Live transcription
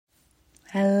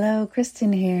Hello,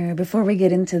 Kristen here. Before we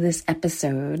get into this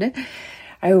episode,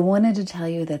 I wanted to tell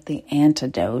you that The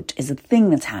Antidote is a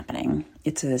thing that's happening.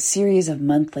 It's a series of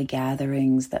monthly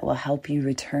gatherings that will help you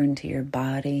return to your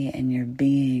body and your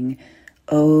being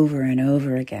over and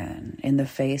over again in the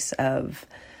face of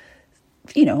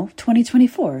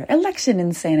 2024, election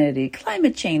insanity,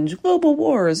 climate change, global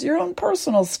wars, your own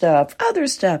personal stuff, other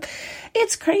stuff.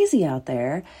 It's crazy out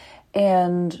there.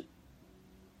 And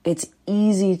it's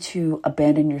easy to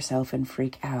abandon yourself and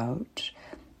freak out.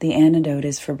 The antidote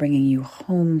is for bringing you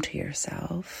home to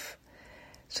yourself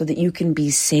so that you can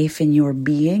be safe in your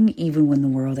being, even when the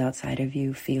world outside of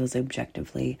you feels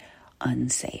objectively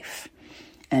unsafe.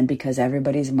 And because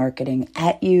everybody's marketing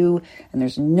at you and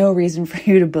there's no reason for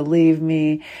you to believe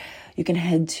me, you can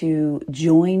head to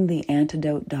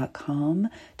jointheantidote.com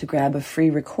to grab a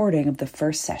free recording of the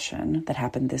first session that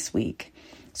happened this week,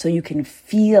 so you can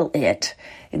feel it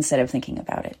instead of thinking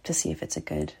about it to see if it's a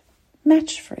good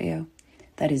match for you.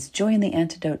 That is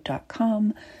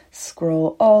jointheantidote.com.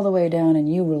 Scroll all the way down and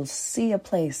you will see a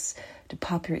place to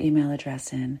pop your email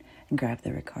address in and grab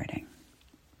the recording.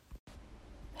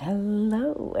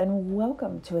 Hello and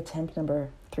welcome to attempt number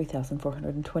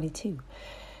 3422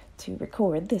 to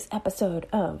record this episode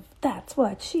of That's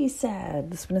What She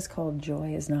Said. This one is called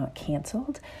Joy Is Not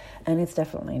Canceled, and it's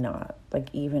definitely not. Like,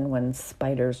 even when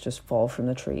spiders just fall from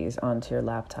the trees onto your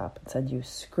laptop and send you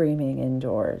screaming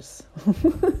indoors.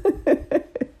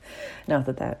 Not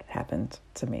that happened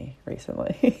to me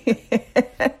recently.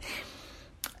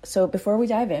 So before we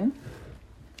dive in,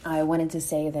 I wanted to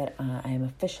say that I am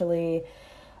officially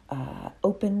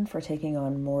open for taking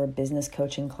on more business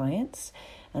coaching clients.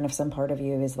 And if some part of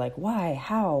you is like, why,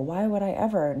 how, why would I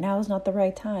ever? Now's not the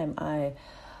right time. I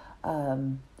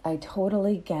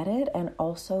totally get it. And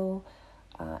also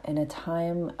in a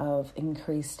time of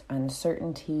increased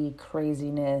uncertainty,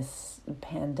 craziness,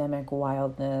 pandemic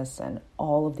wildness, and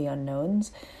all of the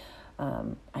unknowns,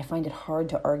 I find it hard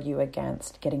to argue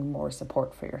against getting more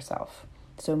support for yourself.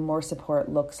 So more support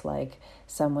looks like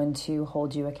someone to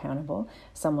hold you accountable,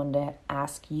 someone to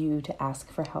ask you to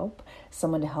ask for help,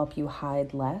 someone to help you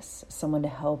hide less, someone to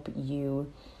help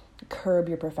you curb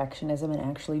your perfectionism and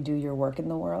actually do your work in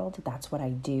the world. That's what I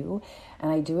do.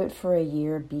 And I do it for a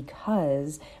year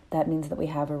because that means that we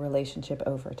have a relationship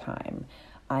over time.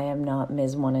 I am not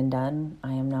Ms. One and Done.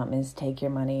 I am not Ms. Take your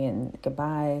money and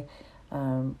goodbye.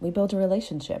 We build a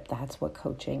relationship. That's what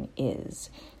coaching is.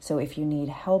 So if you need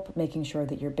help making sure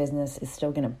that your business is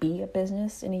still going to be a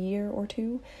business in a year or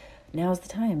two, now's the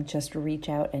time. Just reach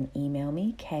out and email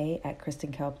me,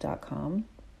 k@kristenkelp.com,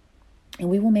 and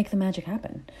we will make the magic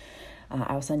happen.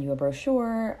 I'll send you a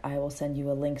brochure. I will send you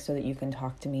a link so that you can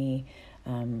talk to me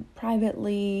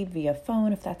privately via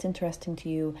phone if that's interesting to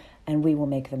you, and we will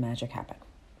make the magic happen.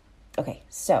 Okay,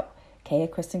 so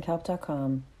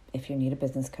k@kristenkelp.com. If you need a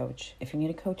business coach, if you need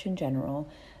a coach in general,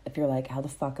 if you're like, how the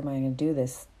fuck am I going to do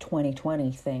this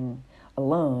 2020 thing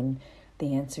alone?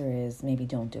 The answer is maybe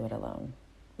don't do it alone,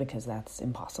 because that's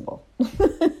impossible.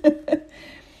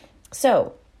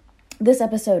 So this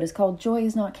episode is called Joy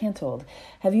Is Not Canceled.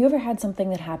 Have you ever had something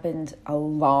that happened a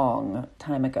long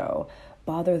time ago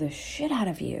bother the shit out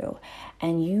of you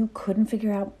and you couldn't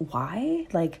figure out why?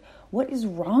 Like, what is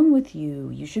wrong with you?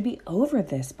 You should be over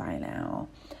this by now.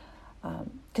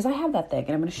 Because I have that thing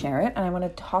and I'm going to share it and I want to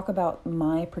talk about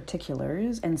my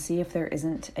particulars and see if there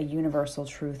isn't a universal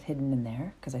truth hidden in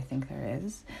there, because I think there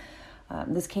is.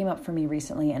 This came up for me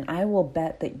recently and I will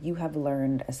bet that you have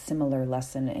learned a similar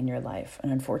lesson in your life.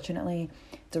 And unfortunately,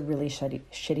 it's a really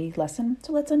shitty lesson,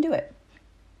 so let's undo it.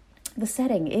 The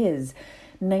setting is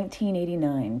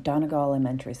 1989, Donegal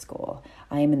Elementary School.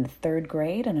 I am in the 3rd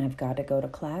grade and I've got to go to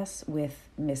class with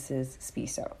Mrs.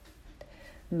 Spiso.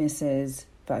 Mrs.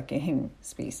 fucking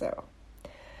Spiso.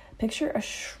 Picture a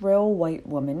shrill white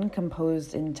woman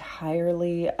composed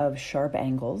entirely of sharp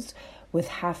angles with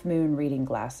half-moon reading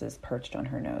glasses perched on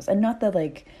her nose. And not the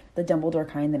Dumbledore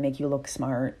kind that make you look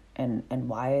smart and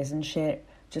wise and shit,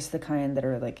 just the kind that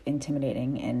are like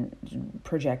intimidating and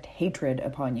project hatred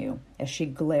upon you as she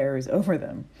glares over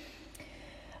them.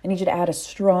 I need you to add a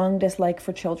strong dislike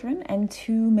for children and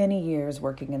too many years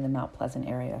working in the Mount Pleasant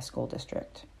area school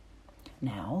district.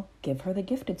 Now, give her the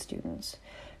gifted students.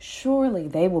 Surely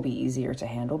they will be easier to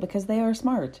handle because they are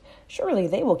smart. Surely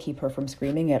they will keep her from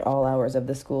screaming at all hours of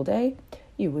the school day.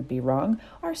 You would be wrong.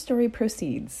 Our story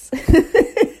proceeds.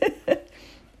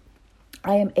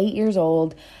 I am 8 years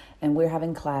old and we're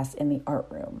having class in the art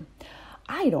room.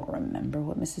 I don't remember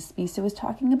what Mrs. Spiso was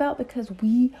talking about because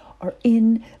we are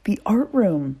in the art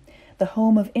room. the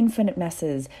home of infinite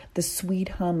messes, the sweet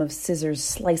hum of scissors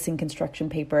slicing construction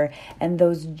paper, and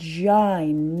those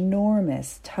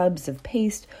ginormous tubs of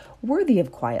paste worthy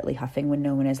of quietly huffing when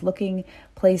no one is looking,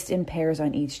 placed in pairs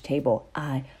on each table.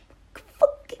 I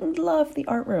fucking love the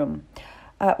art room.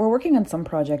 We're working on some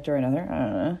project or another, I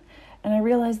don't know, and I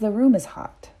realize the room is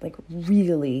hot, like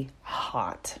really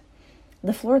hot.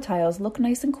 The floor tiles look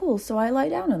nice and cool, so I lie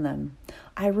down on them.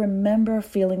 I remember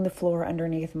feeling the floor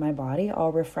underneath my body,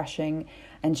 all refreshing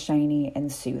and shiny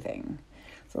and soothing.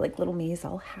 So like little me is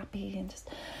all happy and just...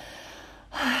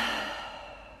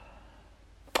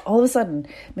 All of a sudden,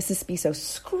 Mrs. Spiso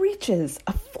screeches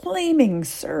a flaming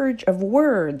surge of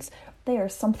words. They are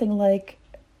something like...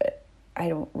 I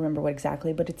don't remember what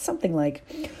exactly, but it's something like,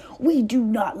 "We do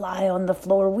not lie on the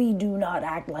floor. We do not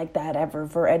act like that ever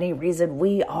for any reason.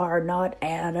 We are not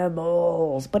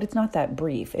animals." But it's not that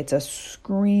brief. It's a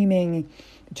screaming,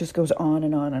 it just goes on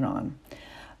and on and on.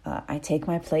 I take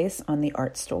my place on the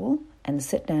art stool and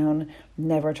sit down,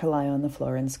 never to lie on the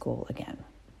floor in school again.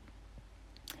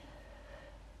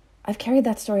 I've carried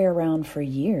that story around for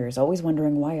years, always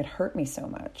wondering why it hurt me so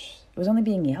much. It was only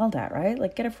being yelled at, right?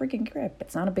 Like, get a freaking grip.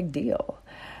 It's not a big deal.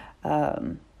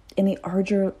 In the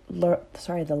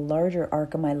larger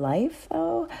arc of my life,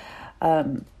 though,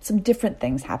 some different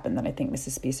things happened than I think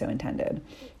Mrs. Spiso intended.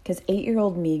 Because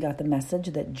 8-year-old me got the message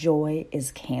that joy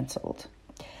is canceled.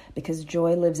 Because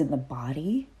joy lives in the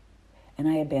body, and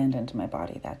I abandoned my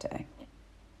body that day.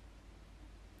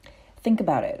 Think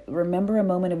about it. Remember a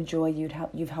moment of joy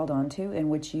you've held on to in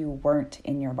which you weren't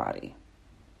in your body.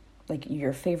 Like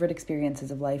your favorite experiences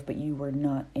of life, but you were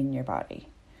not in your body.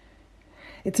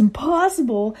 It's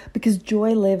impossible because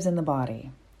joy lives in the body.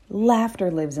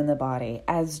 Laughter lives in the body,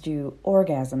 as do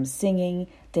orgasms, singing,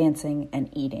 dancing, and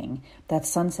eating. That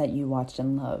sunset you watched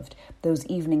and loved. Those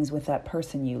evenings with that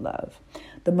person you love.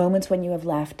 The moments when you have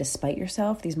laughed despite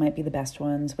yourself, these might be the best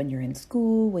ones when you're in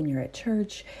school, when you're at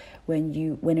church,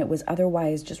 when it was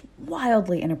otherwise just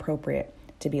wildly inappropriate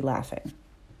to be laughing.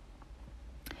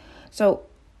 So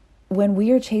when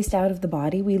we are chased out of the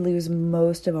body, we lose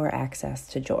most of our access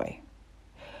to joy.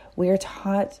 We are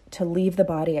taught to leave the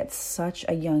body at such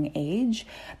a young age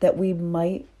that we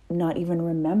might not even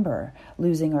remember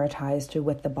losing our ties to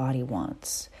what the body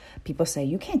wants. People say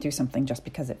you can't do something just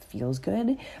because it feels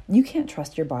good. You can't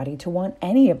trust your body to want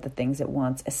any of the things it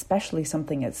wants, especially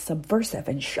something as subversive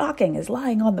and shocking as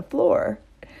lying on the floor.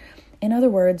 In other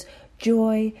words,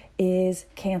 joy is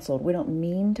canceled. We don't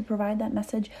mean to provide that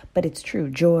message, but it's true.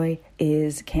 Joy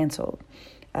is canceled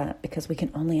because we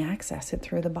can only access it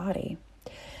through the body.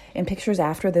 In pictures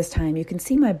after this time, you can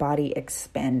see my body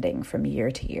expanding from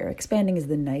year to year. Expanding is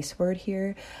the nice word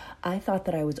here. I thought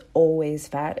that I was always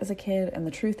fat as a kid, and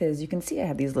the truth is, you can see I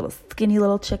have these little skinny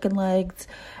little chicken legs,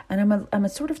 and I'm a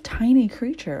sort of tiny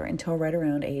creature until right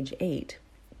around age 8.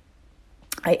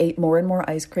 I ate more and more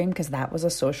ice cream because that was a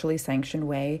socially sanctioned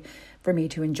way for me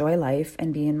to enjoy life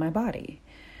and be in my body.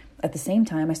 At the same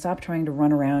time, I stopped trying to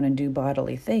run around and do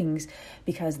bodily things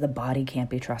because the body can't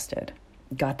be trusted.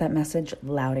 Got that message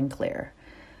loud and clear.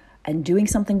 And doing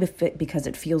something because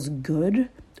it feels good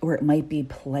or it might be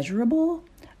pleasurable,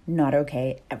 not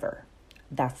okay ever.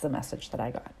 That's the message that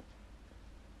I got.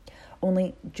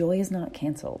 Only joy is not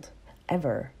canceled,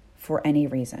 ever, for any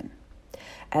reason.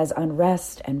 As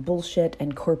unrest and bullshit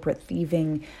and corporate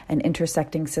thieving and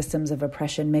intersecting systems of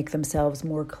oppression make themselves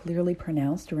more clearly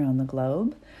pronounced around the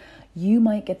globe, you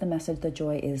might get the message that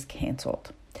joy is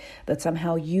canceled. That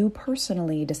somehow you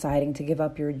personally deciding to give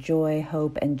up your joy,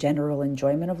 hope, and general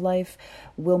enjoyment of life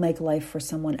will make life for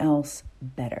someone else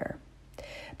better.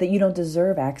 That you don't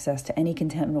deserve access to any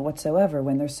contentment whatsoever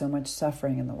when there's so much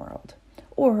suffering in the world.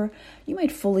 Or you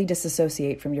might fully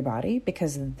disassociate from your body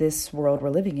because this world we're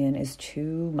living in is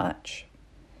too much.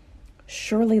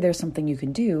 Surely there's something you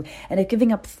can do, and if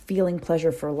giving up feeling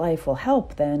pleasure for life will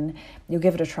help, then you'll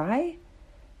give it a try?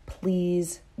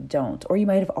 Please don't. Or you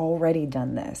might have already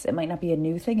done this. It might not be a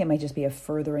new thing. It might just be a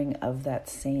furthering of that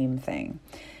same thing.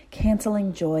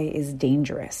 Canceling joy is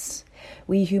dangerous.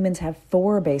 We humans have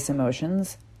 4 base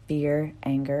emotions: fear,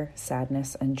 anger,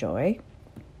 sadness, and joy.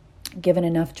 Given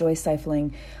enough joy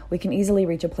stifling, we can easily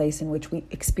reach a place in which we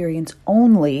experience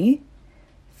only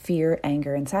fear,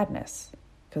 anger, and sadness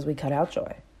because we cut out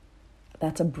joy.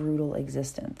 That's a brutal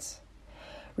existence.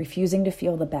 Refusing to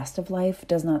feel the best of life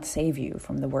does not save you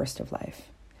from the worst of life.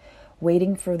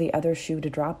 Waiting for the other shoe to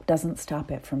drop doesn't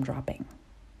stop it from dropping.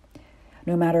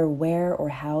 No matter where or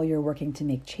how you're working to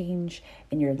make change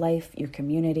in your life, your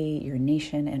community, your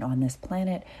nation, and on this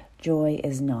planet, joy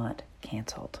is not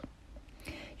canceled.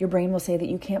 Your brain will say that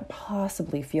you can't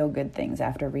possibly feel good things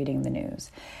after reading the news.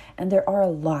 And there are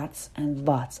lots and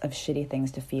lots of shitty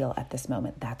things to feel at this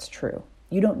moment. That's true.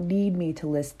 You don't need me to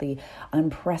list the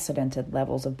unprecedented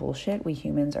levels of bullshit we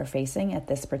humans are facing at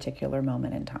this particular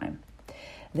moment in time.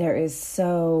 There is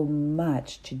so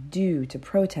much to do, to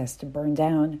protest, to burn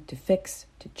down, to fix,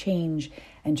 to change,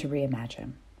 and to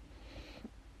reimagine.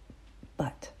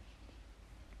 But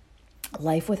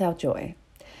life without joy,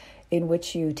 in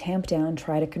which you tamp down,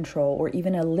 try to control, or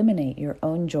even eliminate your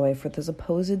own joy for the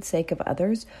supposed sake of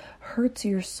others, hurts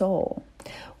your soul.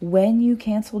 When you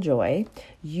cancel joy,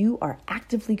 you are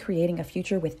actively creating a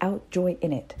future without joy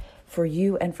in it for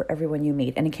you and for everyone you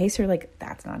meet. And in case you're like,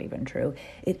 that's not even true,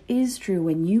 it is true.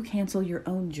 When you cancel your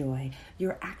own joy,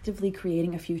 you're actively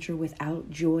creating a future without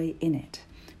joy in it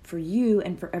for you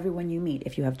and for everyone you meet.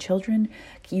 If you have children,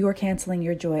 you are canceling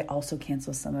your joy, also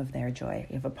cancels some of their joy.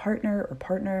 You have a partner or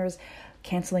partners,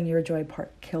 canceling your joy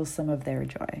kills some of their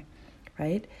joy,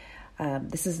 right?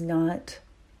 This is not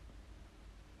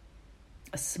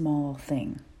a small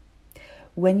thing.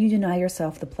 When you deny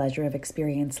yourself the pleasure of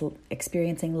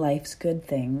experiencing life's good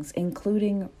things,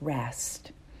 including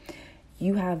rest,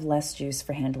 you have less juice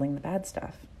for handling the bad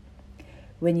stuff.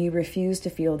 When you refuse to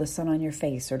feel the sun on your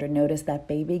face or to notice that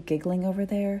baby giggling over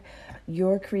there,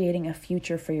 you're creating a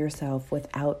future for yourself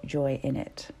without joy in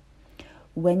it.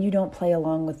 When you don't play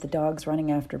along with the dogs running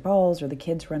after balls or the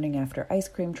kids running after ice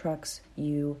cream trucks,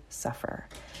 you suffer.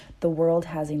 The world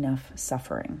has enough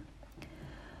suffering.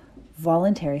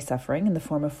 Voluntary suffering in the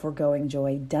form of foregoing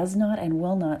joy does not and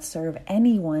will not serve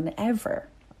anyone ever.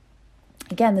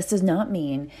 Again, this does not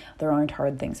mean there aren't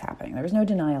hard things happening. There's no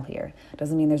denial here. It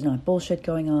doesn't mean there's not bullshit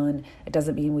going on. It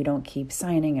doesn't mean we don't keep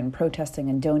signing and protesting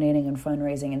and donating and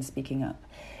fundraising and speaking up.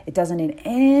 It doesn't in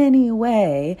any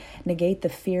way negate the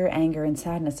fear, anger, and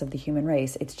sadness of the human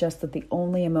race. It's just that the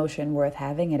only emotion worth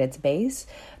having at its base,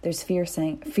 there's fear,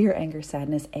 anger,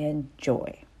 sadness, and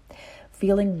joy.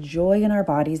 Feeling joy in our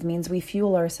bodies means we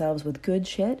fuel ourselves with good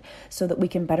shit so that we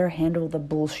can better handle the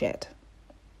bullshit.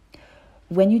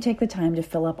 When you take the time to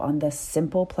fill up on the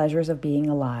simple pleasures of being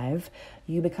alive,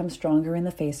 you become stronger in the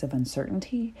face of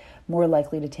uncertainty, more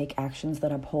likely to take actions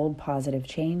that uphold positive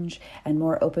change, and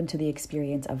more open to the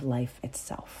experience of life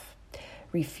itself.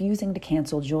 Refusing to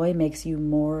cancel joy makes you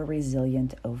more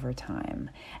resilient over time.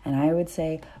 And I would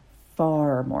say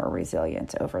far more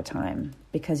resilient over time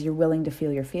because you're willing to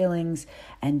feel your feelings,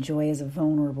 and joy is a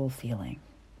vulnerable feeling.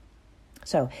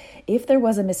 So, if there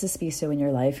was a Mrs. Spiso in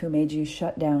your life who made you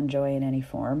shut down joy in any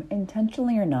form,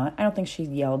 intentionally or not, I don't think she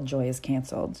yelled joy is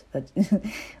canceled. That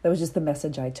was just the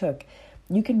message I took.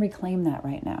 You can reclaim that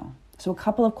right now. So a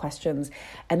couple of questions,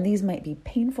 and these might be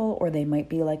painful or they might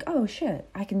be like, oh shit,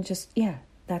 I can just,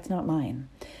 that's not mine.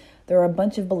 There are a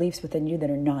bunch of beliefs within you that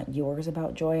are not yours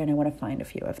about joy, and I want to find a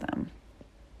few of them.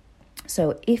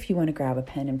 So if you want to grab a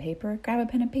pen and paper, grab a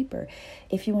pen and paper.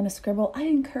 If you want to scribble, I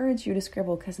encourage you to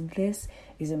scribble because this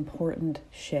is important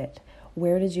shit.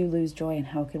 Where did you lose joy and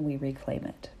how can we reclaim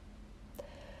it?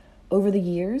 Over the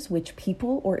years, which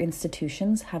people or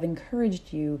institutions have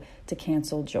encouraged you to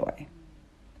cancel joy?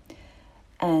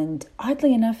 And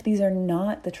oddly enough, these are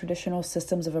not the traditional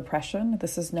systems of oppression.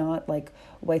 This is not like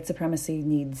white supremacy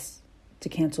needs to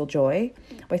cancel joy.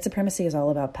 White supremacy is all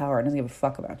about power and doesn't give a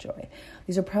fuck about joy.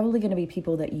 These are probably going to be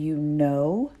people that you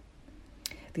know.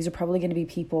 These are probably going to be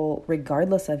people,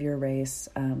 regardless of your race,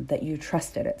 that you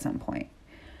trusted at some point.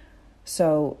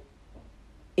 So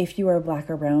if you are black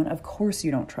or brown, of course you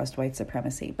don't trust white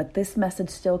supremacy. But this message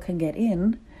still can get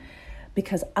in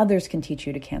because others can teach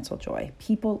you to cancel joy,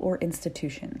 people or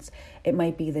institutions. It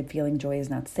might be that feeling joy is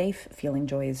not safe, feeling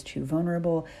joy is too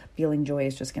vulnerable, feeling joy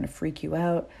is just going to freak you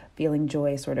out, feeling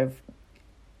joy sort of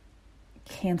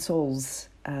cancels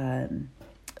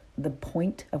the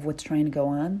point of what's trying to go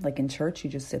on. Like in church, you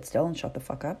just sit still and shut the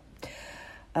fuck up.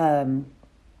 I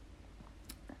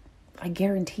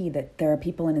guarantee that there are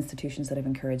people and institutions that have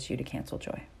encouraged you to cancel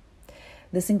joy.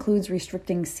 This includes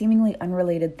restricting seemingly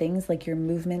unrelated things like your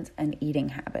movement and eating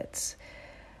habits,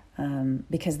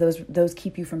 because those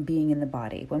keep you from being in the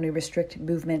body. When we restrict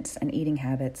movements and eating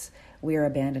habits, we are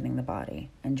abandoning the body,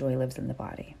 and joy lives in the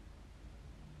body.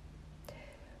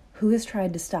 Who has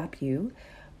tried to stop you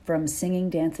from singing,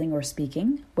 dancing, or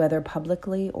speaking, whether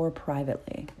publicly or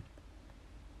privately?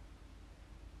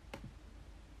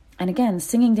 And again,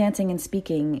 singing, dancing, and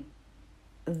speaking,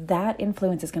 that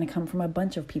influence is going to come from a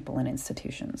bunch of people and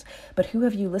institutions. But who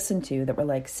have you listened to that were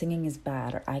like, singing is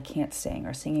bad, or I can't sing,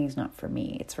 or singing is not for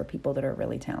me. It's for people that are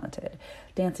really talented.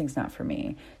 Dancing's not for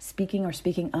me. Speaking or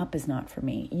speaking up is not for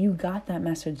me. You got that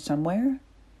message somewhere.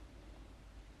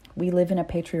 We live in a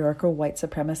patriarchal, white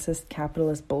supremacist,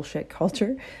 capitalist bullshit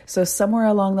culture. So somewhere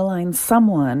along the line,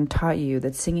 someone taught you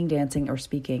that singing, dancing, or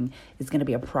speaking is going to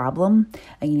be a problem,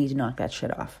 and you need to knock that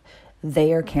shit off.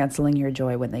 They are canceling your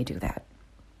joy when they do that.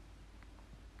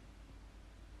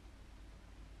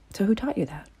 So who taught you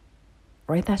that?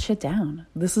 Write that shit down.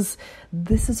 This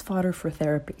is fodder for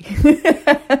therapy.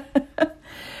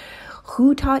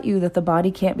 Who taught you that the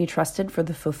body can't be trusted for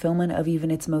the fulfillment of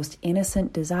even its most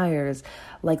innocent desires,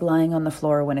 like lying on the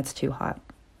floor when it's too hot?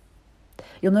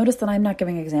 You'll notice that I'm not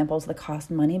giving examples that cost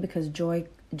money, because joy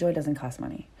doesn't cost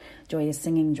money. Joy is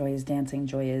singing, joy is dancing,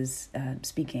 joy is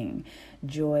speaking.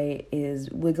 Joy is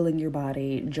wiggling your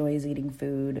body, joy is eating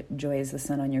food, joy is the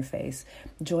sun on your face.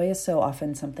 Joy is so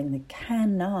often something that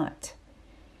cannot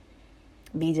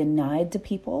be denied to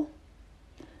people.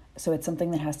 So it's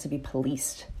something that has to be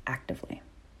policed actively.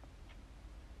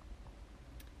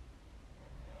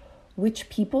 Which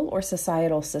people or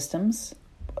societal systems,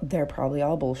 they're probably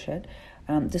all bullshit,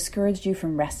 discouraged you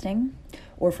from resting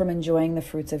or from enjoying the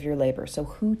fruits of your labor? So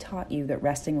who taught you that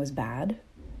resting was bad?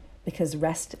 Because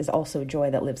rest is also joy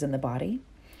that lives in the body.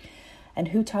 And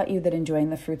who taught you that enjoying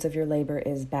the fruits of your labor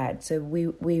is bad? So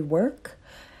we work,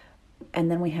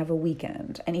 and then we have a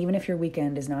weekend. And even if your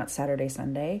weekend is not Saturday,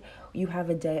 Sunday, you have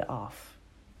a day off.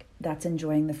 That's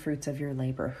enjoying the fruits of your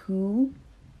labor. Who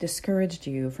discouraged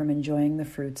you from enjoying the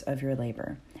fruits of your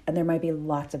labor? And there might be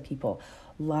lots of people,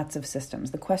 lots of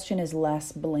systems. The question is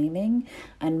less blaming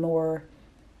and more,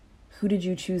 who did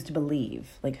you choose to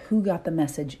believe? Like, who got the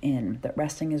message in that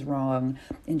resting is wrong,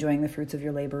 enjoying the fruits of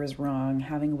your labor is wrong,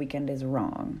 having a weekend is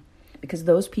wrong? Because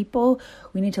those people,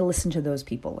 we need to listen to those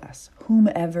people less,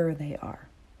 whomever they are.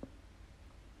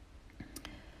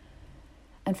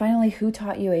 And finally, who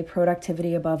taught you a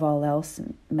productivity above all else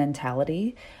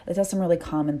mentality? It does some really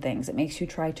common things. It makes you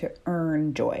try to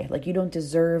earn joy. Like, you don't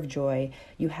deserve joy,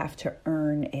 you have to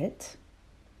earn it.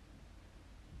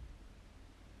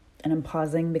 And I'm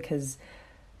pausing because,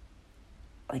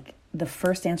 like, the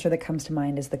first answer that comes to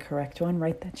mind is the correct one.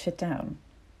 Write that shit down.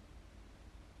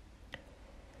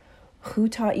 Who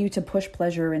taught you to push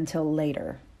pleasure until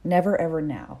later? Never, ever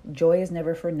now. Joy is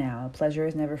never for now. Pleasure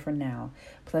is never for now.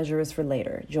 Pleasure is for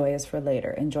later. Joy is for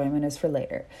later. Enjoyment is for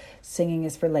later. Singing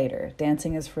is for later.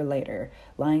 Dancing is for later.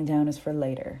 Lying down is for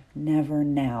later. Never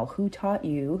now. Who taught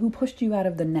you, who pushed you out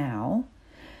of the now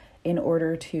in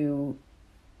order to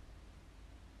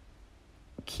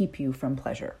keep you from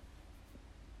pleasure?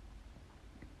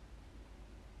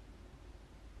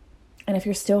 And if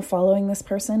you're still following this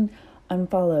person,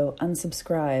 unfollow,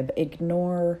 unsubscribe,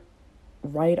 ignore,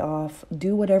 write off,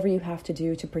 do whatever you have to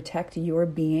do to protect your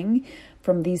being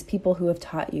from these people who have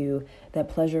taught you that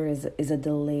pleasure is a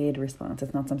delayed response.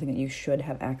 It's not something that you should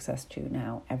have access to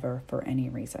now, ever, for any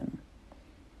reason.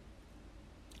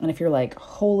 And if you're like,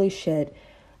 holy shit,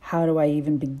 how do I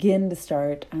even begin to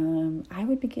start? I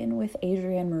would begin with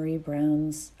Adrienne Maree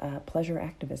Brown's Pleasure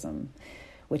Activism,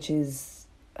 which is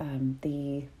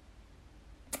the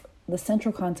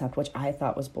central concept, which I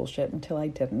thought was bullshit until I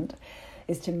didn't,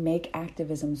 is to make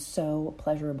activism so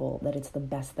pleasurable that it's the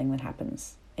best thing that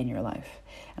happens in your life.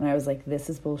 And I was like, this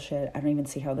is bullshit. I don't even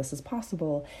see how this is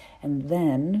possible. And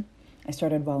then I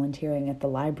started volunteering at the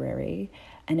library,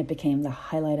 and it became the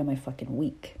highlight of my fucking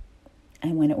week.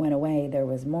 And when it went away, there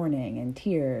was mourning and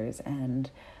tears, and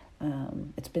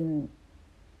it's been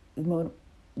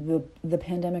the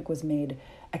pandemic was made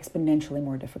exponentially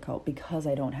more difficult because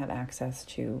I don't have access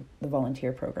to the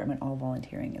volunteer program, and all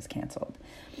volunteering is canceled.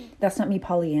 That's not me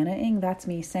Pollyanna-ing, that's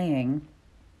me saying,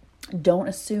 don't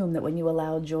assume that when you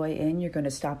allow joy in, you're going to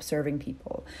stop serving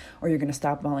people, or you're going to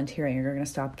stop volunteering, or you're going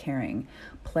to stop caring.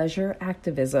 Pleasure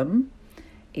Activism,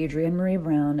 Adrienne Maree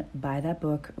Brown. Buy that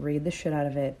book, read the shit out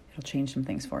of it. It'll change some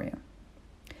things for you.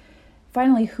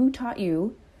 Finally, who taught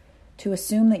you to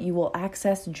assume that you will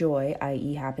access joy,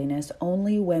 i.e. happiness,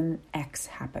 only when X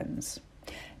happens?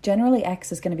 Generally,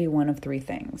 X is going to be one of three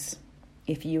things.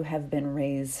 If you have been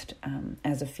raised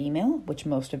as a female, which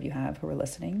most of you have who are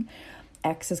listening,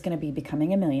 X is going to be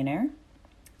becoming a millionaire,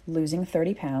 losing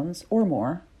 30 pounds or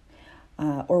more,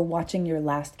 or watching your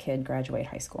last kid graduate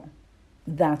high school.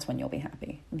 That's when you'll be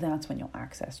happy. That's when you'll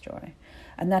access joy.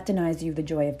 And that denies you the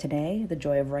joy of today, the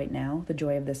joy of right now, the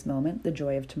joy of this moment, the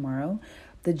joy of tomorrow,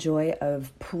 the joy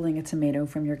of pulling a tomato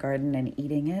from your garden and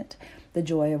eating it, the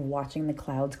joy of watching the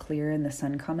clouds clear and the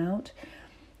sun come out.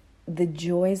 The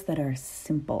joys that are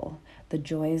simple, the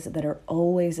joys that are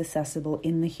always accessible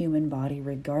in the human body,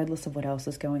 regardless of what else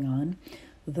is going on,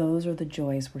 those are the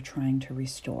joys we're trying to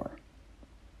restore.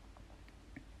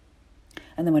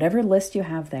 And then whatever list you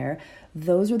have there,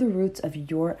 those are the roots of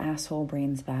your asshole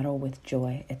brain's battle with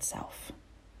joy itself.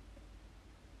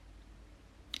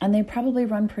 And they probably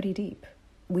run pretty deep.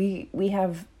 We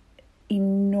have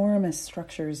enormous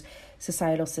structures,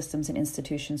 societal systems and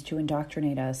institutions to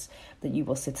indoctrinate us that you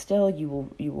will sit still, you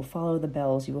will follow the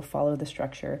bells, you will follow the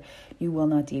structure, you will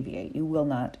not deviate, you will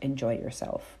not enjoy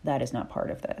yourself. That is not part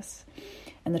of this.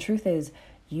 And the truth is,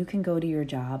 you can go to your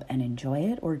job and enjoy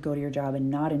it, or go to your job and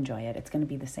not enjoy it. It's going to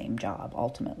be the same job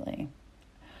ultimately.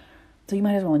 So you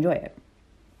might as well enjoy it.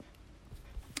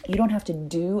 You don't have to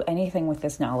do anything with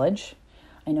this knowledge.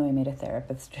 I know I made a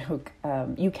therapist joke.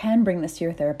 You can bring this to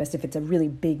your therapist if it's a really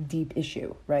big, deep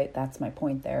issue, right? That's my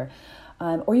point there.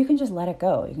 Or you can just let it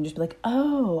go. You can just be like,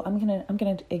 oh, I'm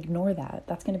gonna ignore that.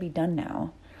 That's gonna be done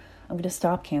now. I'm gonna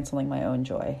stop canceling my own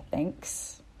joy.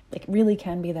 Thanks. It really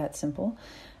can be that simple.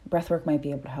 Breathwork might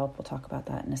be able to help. We'll talk about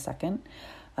that in a second.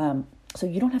 So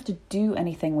you don't have to do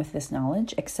anything with this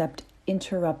knowledge except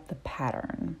interrupt the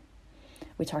pattern.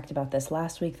 We talked about this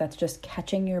last week. That's just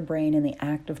catching your brain in the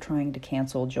act of trying to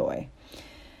cancel joy.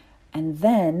 And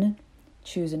then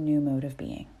choose a new mode of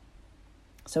being.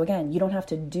 So again, you don't have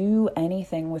to do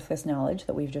anything with this knowledge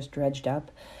that we've just dredged up,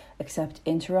 except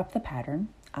interrupt the pattern,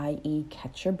 i.e.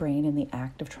 catch your brain in the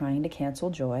act of trying to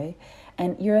cancel joy.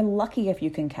 And you're lucky if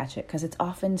you can catch it, because it's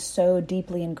often so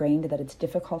deeply ingrained that it's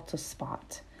difficult to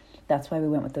spot. That's why we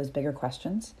went with those bigger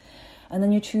questions. And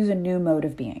then you choose a new mode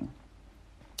of being.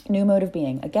 New mode of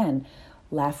being. Again,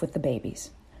 laugh with the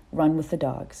babies, run with the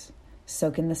dogs,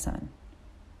 soak in the sun,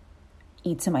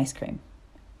 eat some ice cream,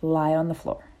 lie on the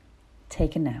floor,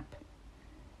 take a nap.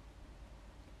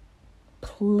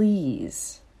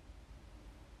 Please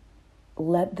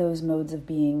let those modes of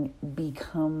being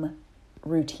become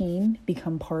routine,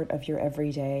 become part of your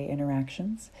everyday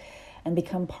interactions, and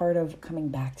become part of coming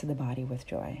back to the body with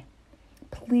joy.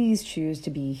 Please choose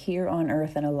to be here on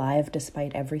earth and alive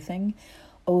despite everything,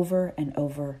 over and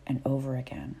over and over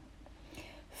again.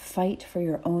 Fight for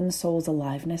your own soul's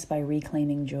aliveness by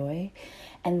reclaiming joy,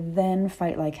 and then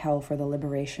fight like hell for the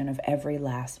liberation of every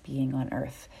last being on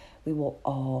earth. We will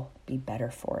all be better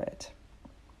for it.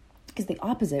 Because the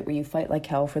opposite, where you fight like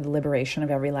hell for the liberation of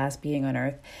every last being on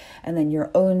earth, and then your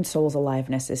own soul's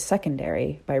aliveness is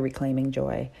secondary by reclaiming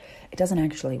joy, it doesn't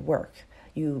actually work.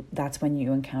 That's when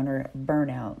you encounter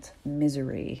burnout,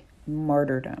 misery,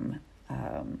 martyrdom,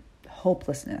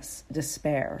 hopelessness,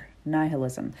 despair,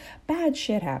 nihilism. Bad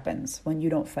shit happens when you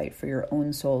don't fight for your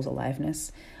own soul's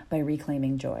aliveness by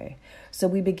reclaiming joy. So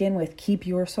we begin with keep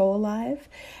your soul alive,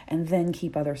 and then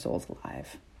keep other souls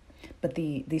alive. But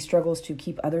the struggles to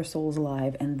keep other souls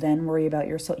alive and then worry about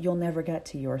your soul, you'll never get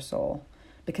to your soul,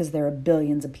 because there are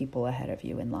billions of people ahead of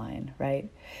you in line, right?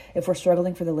 If we're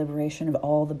struggling for the liberation of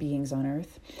all the beings on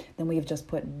earth, then we have just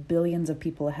put billions of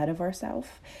people ahead of ourselves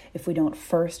if we don't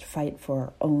first fight for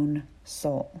our own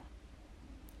soul.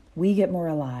 We get more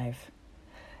alive,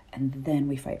 and then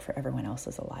we fight for everyone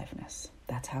else's aliveness.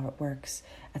 That's how it works.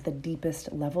 At the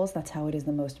deepest levels, that's how it is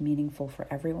the most meaningful for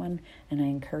everyone, and I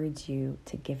encourage you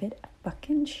to give it a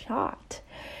fucking shot.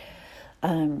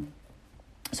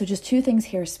 So just two things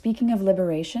here. Speaking of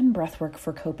liberation, Breathwork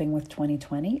for Coping with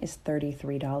 2020 is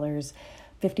 $33.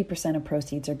 50% of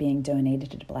proceeds are being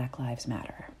donated to Black Lives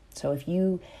Matter. So if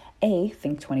you, A,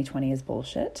 think 2020 is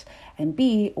bullshit, and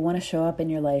B, want to show up in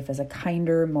your life as a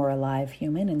kinder, more alive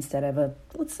human instead of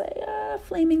let's say, a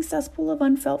flaming cesspool of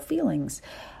unfelt feelings,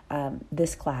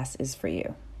 this class is for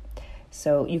you.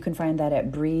 So you can find that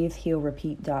at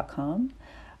breathehealrepeat.com.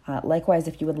 Likewise,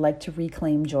 if you would like to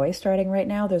reclaim joy starting right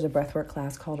now, there's a breathwork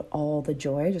class called All the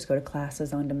Joy. Just go to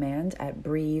Classes on Demand at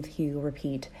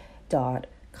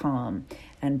breathehealrepeat.com.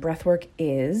 And breathwork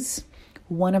is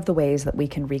one of the ways that we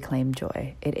can reclaim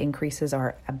joy. It increases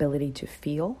our ability to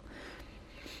feel.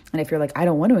 And if you're like, I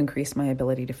don't want to increase my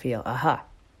ability to feel,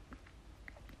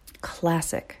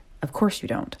 classic. Of course you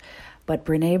don't. But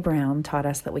Brené Brown taught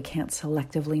us that we can't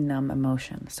selectively numb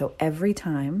emotion. So every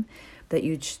time that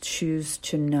you choose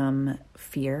to numb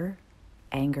fear,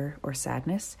 anger, or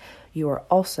sadness, you are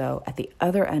also at the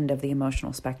other end of the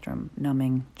emotional spectrum,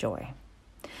 numbing joy.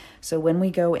 So when we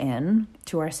go in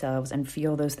to ourselves and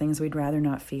feel those things we'd rather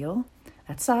not feel,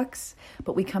 that sucks,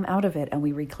 but we come out of it and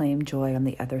we reclaim joy on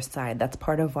the other side. That's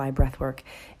part of why breathwork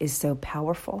is so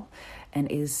powerful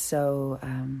and is so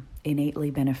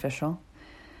innately beneficial.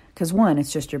 Because one,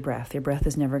 it's just your breath. Your breath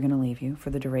is never going to leave you for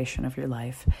the duration of your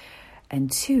life. And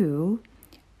two,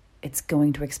 it's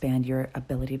going to expand your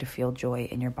ability to feel joy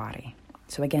in your body.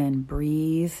 So again,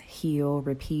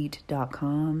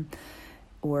 breathehealrepeat.com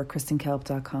or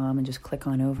kristenkelp.com, and just click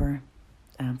on over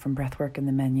from breathwork in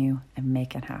the menu and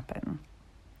make it happen.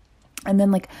 And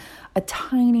then like a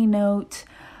tiny note,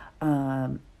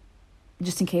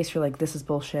 just in case you're like, this is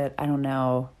bullshit, I don't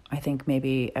know. I think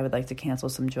maybe I would like to cancel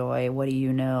some joy. What do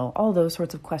you know? All those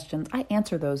sorts of questions. I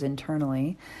answer those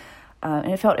internally.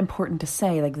 And it felt important to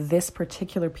say, like, this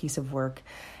particular piece of work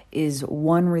is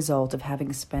one result of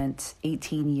having spent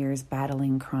 18 years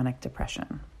battling chronic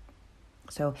depression.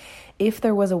 So if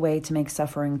there was a way to make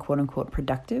suffering, quote unquote,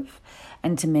 productive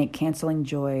and to make canceling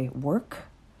joy work,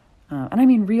 and I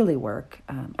mean really work,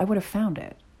 I would have found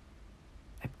it.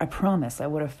 I promise I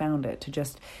would have found it. To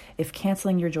just, if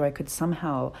canceling your joy could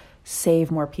somehow save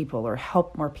more people or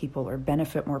help more people or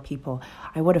benefit more people,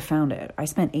 I would have found it. I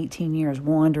spent 18 years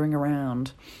wandering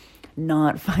around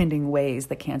not finding ways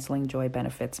that canceling joy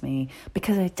benefits me,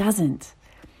 because it doesn't.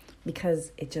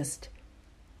 Because it just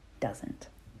doesn't.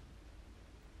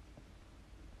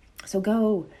 So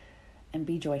go and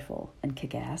be joyful and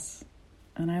kick ass,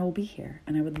 and I will be here.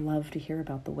 And I would love to hear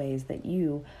about the ways that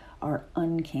you are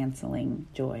uncanceling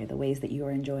joy, the ways that you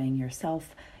are enjoying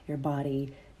yourself, your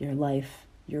body, your life,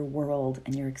 your world,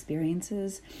 and your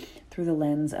experiences through the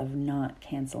lens of not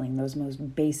canceling those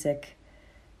most basic,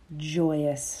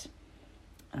 joyous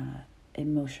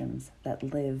emotions that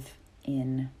live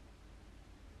in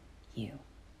you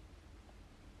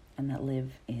and that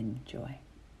live in joy.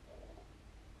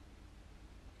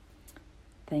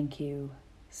 Thank you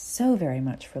so very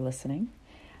much for listening.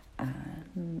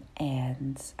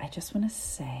 And I just want to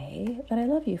say that I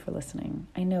love you for listening.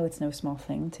 I know it's no small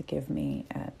thing to give me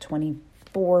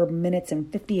 24 minutes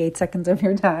and 58 seconds of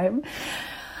your time.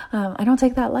 I don't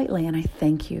take that lightly, and I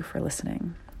thank you for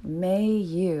listening. May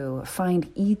you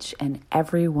find each and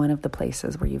every one of the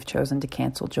places where you've chosen to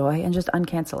cancel joy and just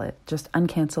uncancel it. Just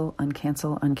uncancel,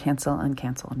 uncancel, uncancel,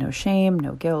 uncancel. No shame,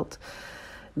 no guilt,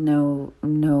 no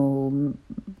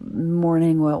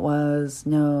mourning what was,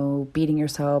 no beating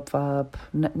yourself up,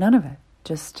 none of it.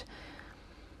 Just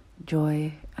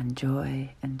joy and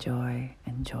joy and joy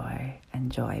and joy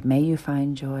and joy. May you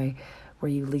find joy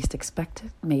where you least expect it.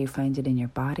 May you find it in your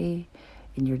body,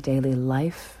 in your daily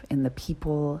life, in the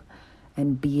people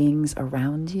and beings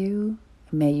around you.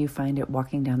 May you find it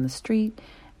walking down the street.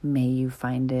 May you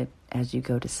find it as you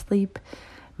go to sleep.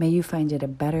 May you find it a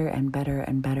better and better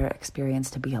and better experience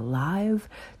to be alive,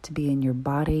 to be in your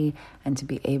body, and to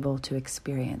be able to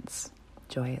experience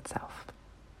joy itself.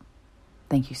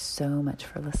 Thank you so much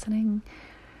for listening,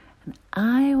 and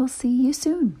I will see you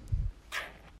soon.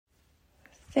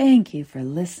 Thank you for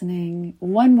listening.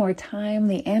 One more time,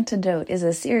 The Antidote is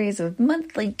a series of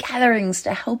monthly gatherings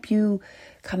to help you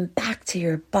come back to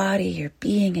your body, your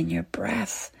being, and your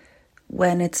breath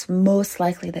when it's most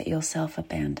likely that you'll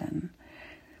self-abandon.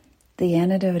 The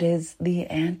antidote is the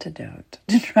antidote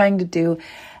to trying to do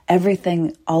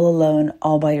everything all alone,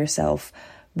 all by yourself,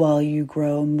 while you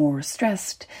grow more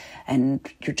stressed and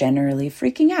you're generally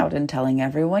freaking out and telling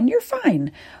everyone you're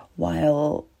fine,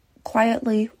 while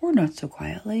quietly or not so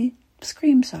quietly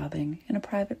scream sobbing in a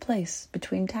private place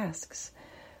between tasks.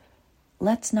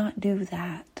 Let's not do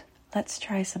that. Let's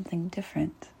try something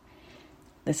different.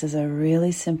 This is a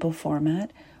really simple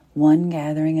format, one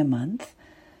gathering a month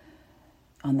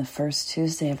on the first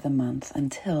Tuesday of the month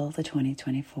until the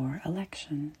 2024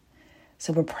 election.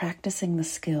 So we're practicing the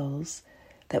skills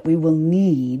that we will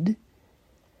need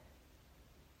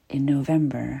in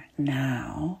November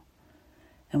now.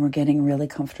 And we're getting really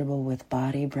comfortable with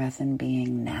body, breath, and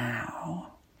being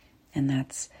now. And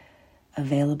that's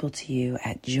available to you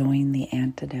at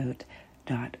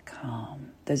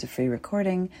jointheantidote.com. There's a free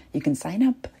recording. You can sign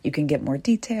up. You can get more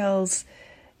details.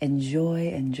 Enjoy,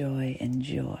 enjoy,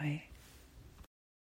 enjoy.